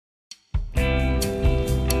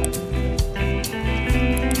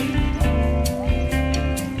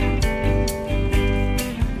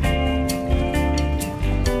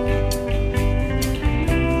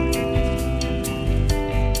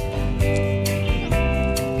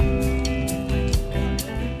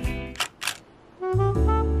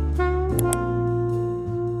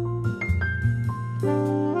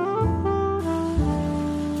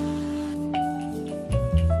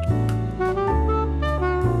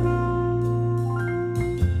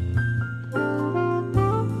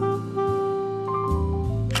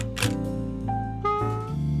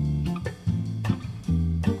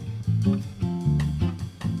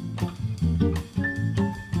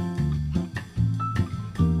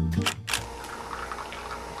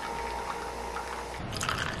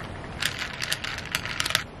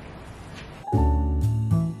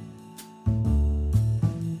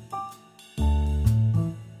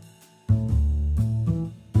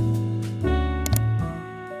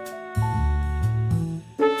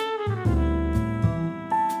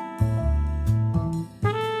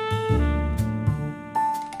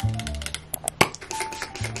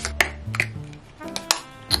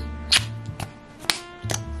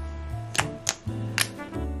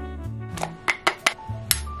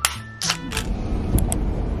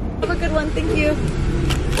Thank you.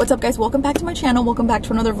 What's up guys, welcome back to my channel, welcome back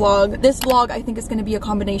to another vlog. This vlog I think is going to be a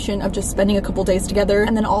combination of just spending a couple days together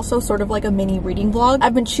and then also sort of like a mini reading vlog.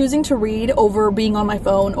 I've been choosing to read over being on my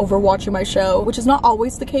phone, over watching my show, which is not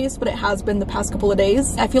always the case, but it has been the past couple of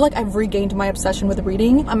days. I feel like I've regained my obsession with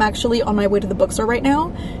reading. I'm actually on my way to the bookstore right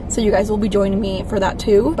now, so you guys will be joining me for that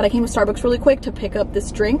too. But I came to Starbucks really quick to pick up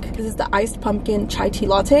this drink. This is the iced pumpkin chai tea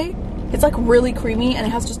latte. It's like really creamy and it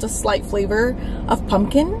has just a slight flavor of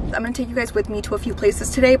pumpkin. I'm gonna take you guys with me to a few places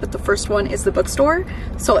today, but the first one is the bookstore,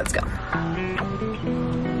 so let's go.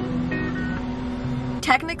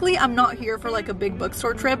 Technically, I'm not here for like a big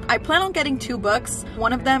bookstore trip. I plan on getting 2 books.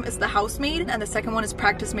 One of them is The Housemaid and the second one is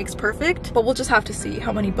Practice Makes Perfect, but we'll just have to see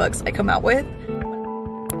how many books I come out with.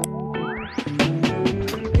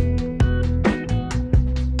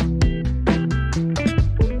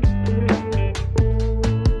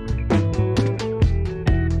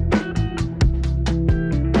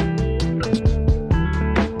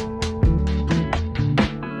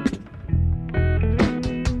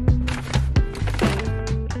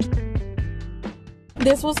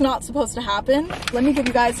 This was not supposed to happen. Let me give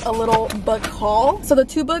you guys a little book haul. So the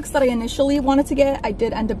 2 books that I initially wanted to get, I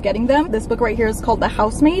did end up getting them. This book right here is called The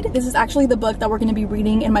Housemaid. This is actually the book that we're gonna be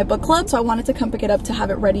reading in my book club. So I wanted to come pick it up to have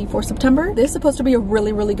it ready for September. This is supposed to be a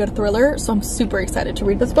really, really good thriller. So I'm super excited to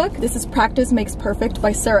read this book. This is Practice Makes Perfect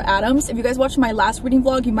by Sarah Adams. If you guys watched my last reading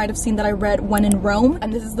vlog, you might have seen that I read When in Rome.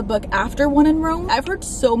 And this is the book after When in Rome. I've heard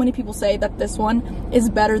so many people say that this one is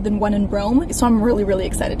better than When in Rome. So I'm really, really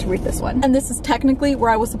excited to read this one. And this is technically where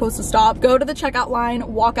I was supposed to stop, go to the checkout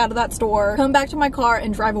line, walk out of that store, come back to my car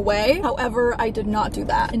and drive away. However, I did not do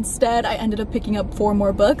that. Instead, I ended up picking up 4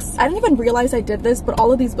 more books. I didn't even realize I did this, but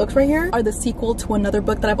all of these books right here are the sequel to another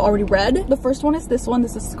book that I've already read. The first one is this one.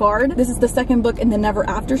 This is Scarred. This is the second book in the Never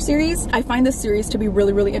After series. I find this series to be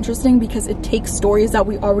really, really interesting because it takes stories that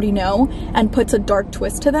we already know and puts a dark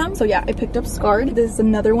twist to them. So yeah, I picked up Scarred. This is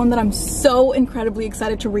another one that I'm so incredibly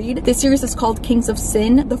excited to read. This series is called Kings of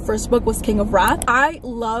Sin. The first book was King of Wrath. I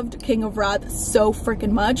loved King of Wrath so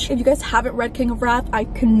freaking much. If you guys haven't read King of Wrath, I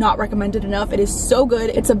cannot recommend it enough. It is so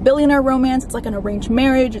good. It's a billionaire romance. It's like an arranged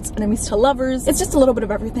marriage. It's enemies to lovers. It's just a little bit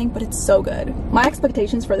of everything, but it's so good. My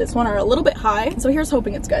expectations for this one are a little bit high, so here's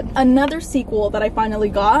hoping it's good. Another sequel that I finally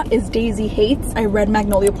got is Daisy Hates. I read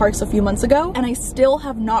Magnolia Parks a few months ago, and I still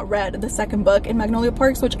have not read the second book in Magnolia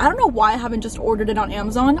Parks, which I don't know why I haven't just ordered it on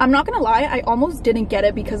Amazon. I'm not gonna lie, I almost didn't get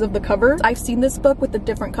it because of the cover. I've seen this book with a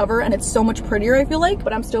different cover and it's so much prettier, I feel like,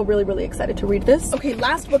 but I'm still really, really excited to read this. Okay,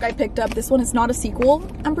 last book I picked up. This one is not a sequel,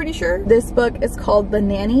 I'm pretty sure. This book is called The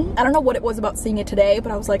Nanny. I don't know what it was about seeing it today,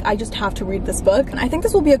 but I was like, I just have to read this book. And I think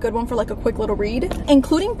this will be a good one for like a quick little read.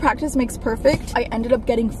 Including Practice Makes Perfect, I ended up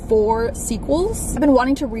getting 4 sequels. I've been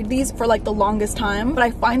wanting to read these for like the longest time, but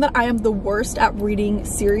I find that I am the worst at reading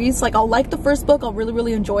series. Like I'll like the first book, I'll really,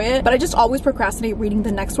 really enjoy it, but I just always procrastinate reading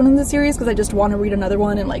the next one in the series because I just want to read another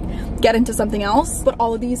one and like get into something else. But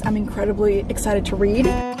all of these I'm incredibly excited to read.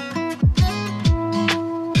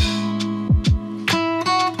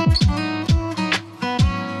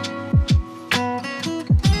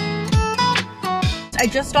 I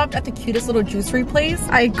just stopped at the cutest little juicery place.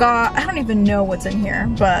 I don't even know what's in here,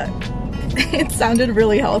 but it sounded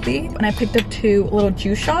really healthy. And I picked up 2 little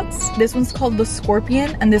juice shots. This one's called the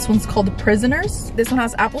Scorpion and this one's called the Prisoners. This one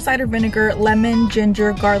has apple cider vinegar, lemon,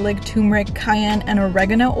 ginger, garlic, turmeric, cayenne, and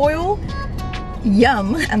oregano oil.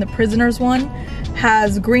 Yum. And the Prisoners one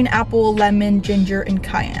has green apple, lemon, ginger, and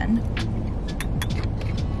cayenne.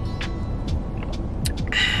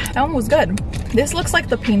 That one was good. This looks like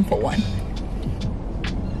the painful one.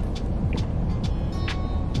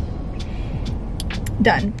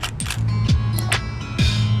 Done.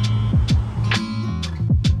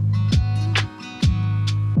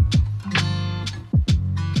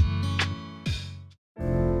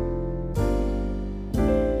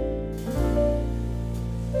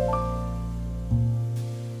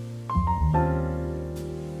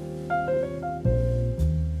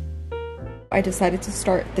 I decided to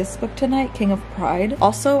start this book tonight, King of Pride.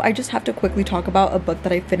 Also, I just have to quickly talk about a book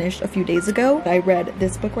that I finished a few days ago. I read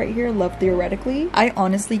this book right here, Love Theoretically. I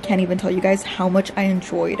honestly can't even tell you guys how much I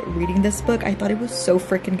enjoyed reading this book. I thought it was so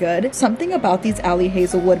freaking good. Something about these Ali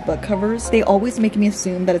Hazelwood book covers, they always make me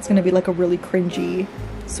assume that it's gonna be like a really cringy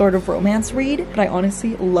sort of romance read, but I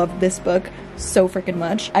honestly love this book so freaking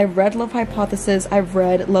much. I've read Love Hypothesis, I've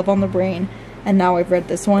read Love on the Brain, and now I've read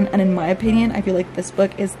this one, and in my opinion, I feel like this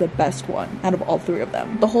book is the best one out of all 3 of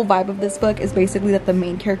them. The whole vibe of this book is basically that the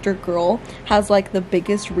main character girl has like the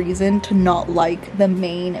biggest reason to not like the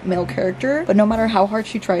main male character, but no matter how hard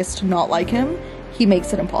she tries to not like him, he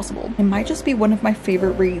makes it impossible. It might just be one of my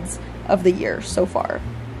favorite reads of the year so far.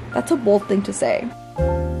 That's a bold thing to say.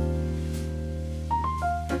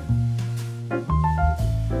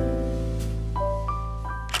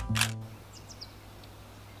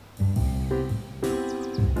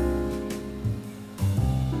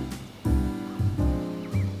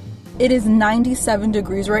 It is 97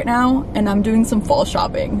 degrees right now and I'm doing some fall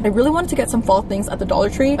shopping. I really wanted to get some fall things at the Dollar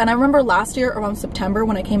Tree, and I remember last year around September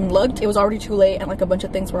when I came and looked, it was already too late and like a bunch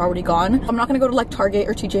of things were already gone. I'm not gonna go to like Target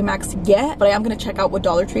or TJ Maxx yet, but I am gonna check out what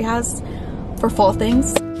Dollar Tree has for fall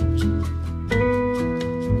things.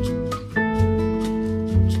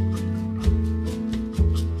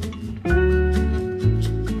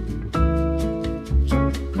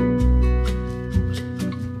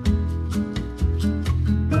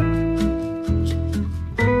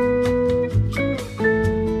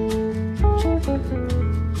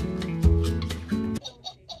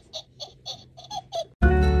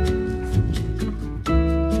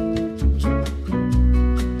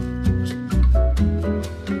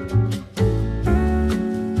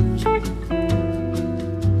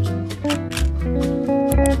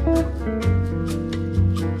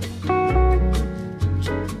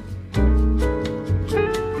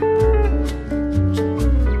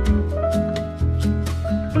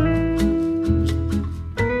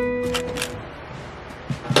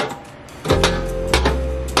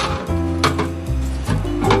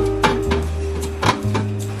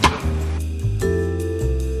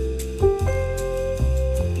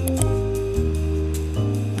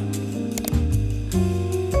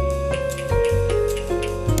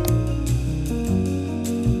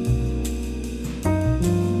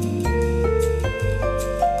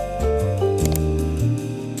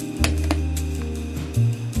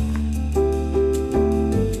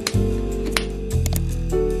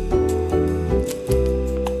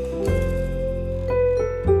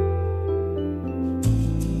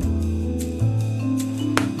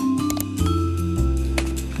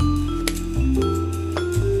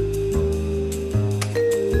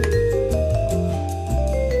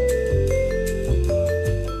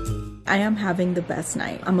 I am having the best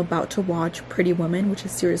night. I'm about to watch Pretty Woman, which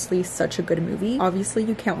is seriously such a good movie. Obviously,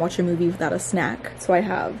 you can't watch a movie without a snack. So I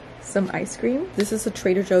have some ice cream. This is a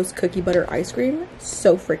Trader Joe's cookie butter ice cream.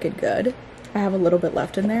 So freaking good. I have a little bit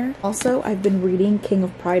left in there. Also, I've been reading King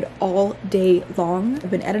of Pride all day long.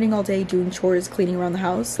 I've been editing all day, doing chores, cleaning around the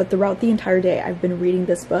house. But throughout the entire day, I've been reading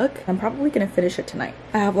this book. I'm probably gonna finish it tonight.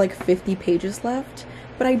 I have like 50 pages left,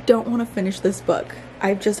 but I don't want to finish this book.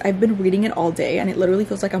 I've been reading it all day and it literally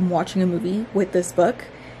feels like I'm watching a movie with this book,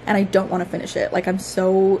 and I don't want to finish it. Like, I'm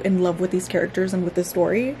so in love with these characters and with this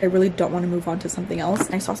story. I really don't want to move on to something else.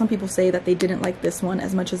 And I saw some people say that they didn't like this one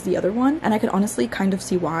as much as the other one, and I could honestly kind of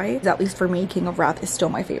see why. At least for me, King of Wrath is still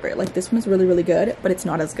my favorite. Like, this one is really, really good, but it's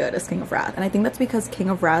not as good as King of Wrath. And I think that's because King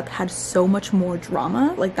of Wrath had so much more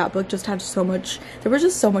drama. Like, that book just had so much, there was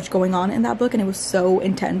just so much going on in that book, and it was so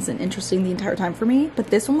intense and interesting the entire time for me. But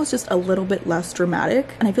this one was just a little bit less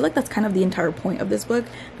dramatic, and I feel like that's kind of the entire point of this book,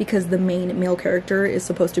 because the main male character is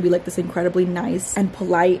supposed to be like this incredibly nice and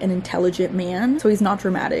polite and intelligent man, so he's not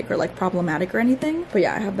dramatic or like problematic or anything. But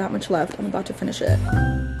yeah, I have that much left. I'm about to finish it.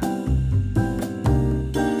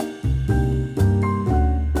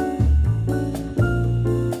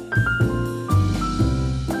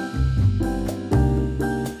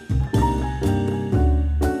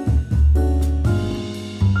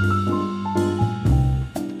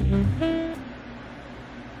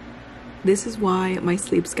 This is why my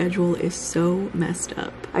sleep schedule is so messed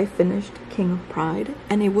up. I finished King of Pride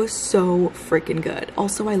and it was so freaking good.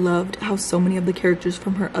 Also, I loved how so many of the characters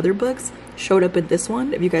from her other books showed up in this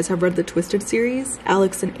one. If you guys have read the Twisted series,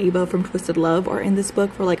 Alex and Ava from Twisted Love are in this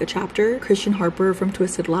book for like a chapter. Christian Harper from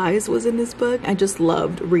Twisted Lies was in this book. I just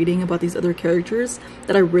loved reading about these other characters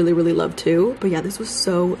that I really, really love too. But yeah, this was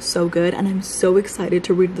so, so good. And I'm so excited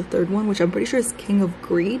to read the third one, which I'm pretty sure is King of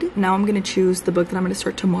Greed. Now I'm gonna choose the book that I'm gonna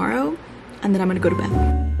start tomorrow, and then I'm gonna go to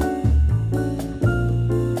bed.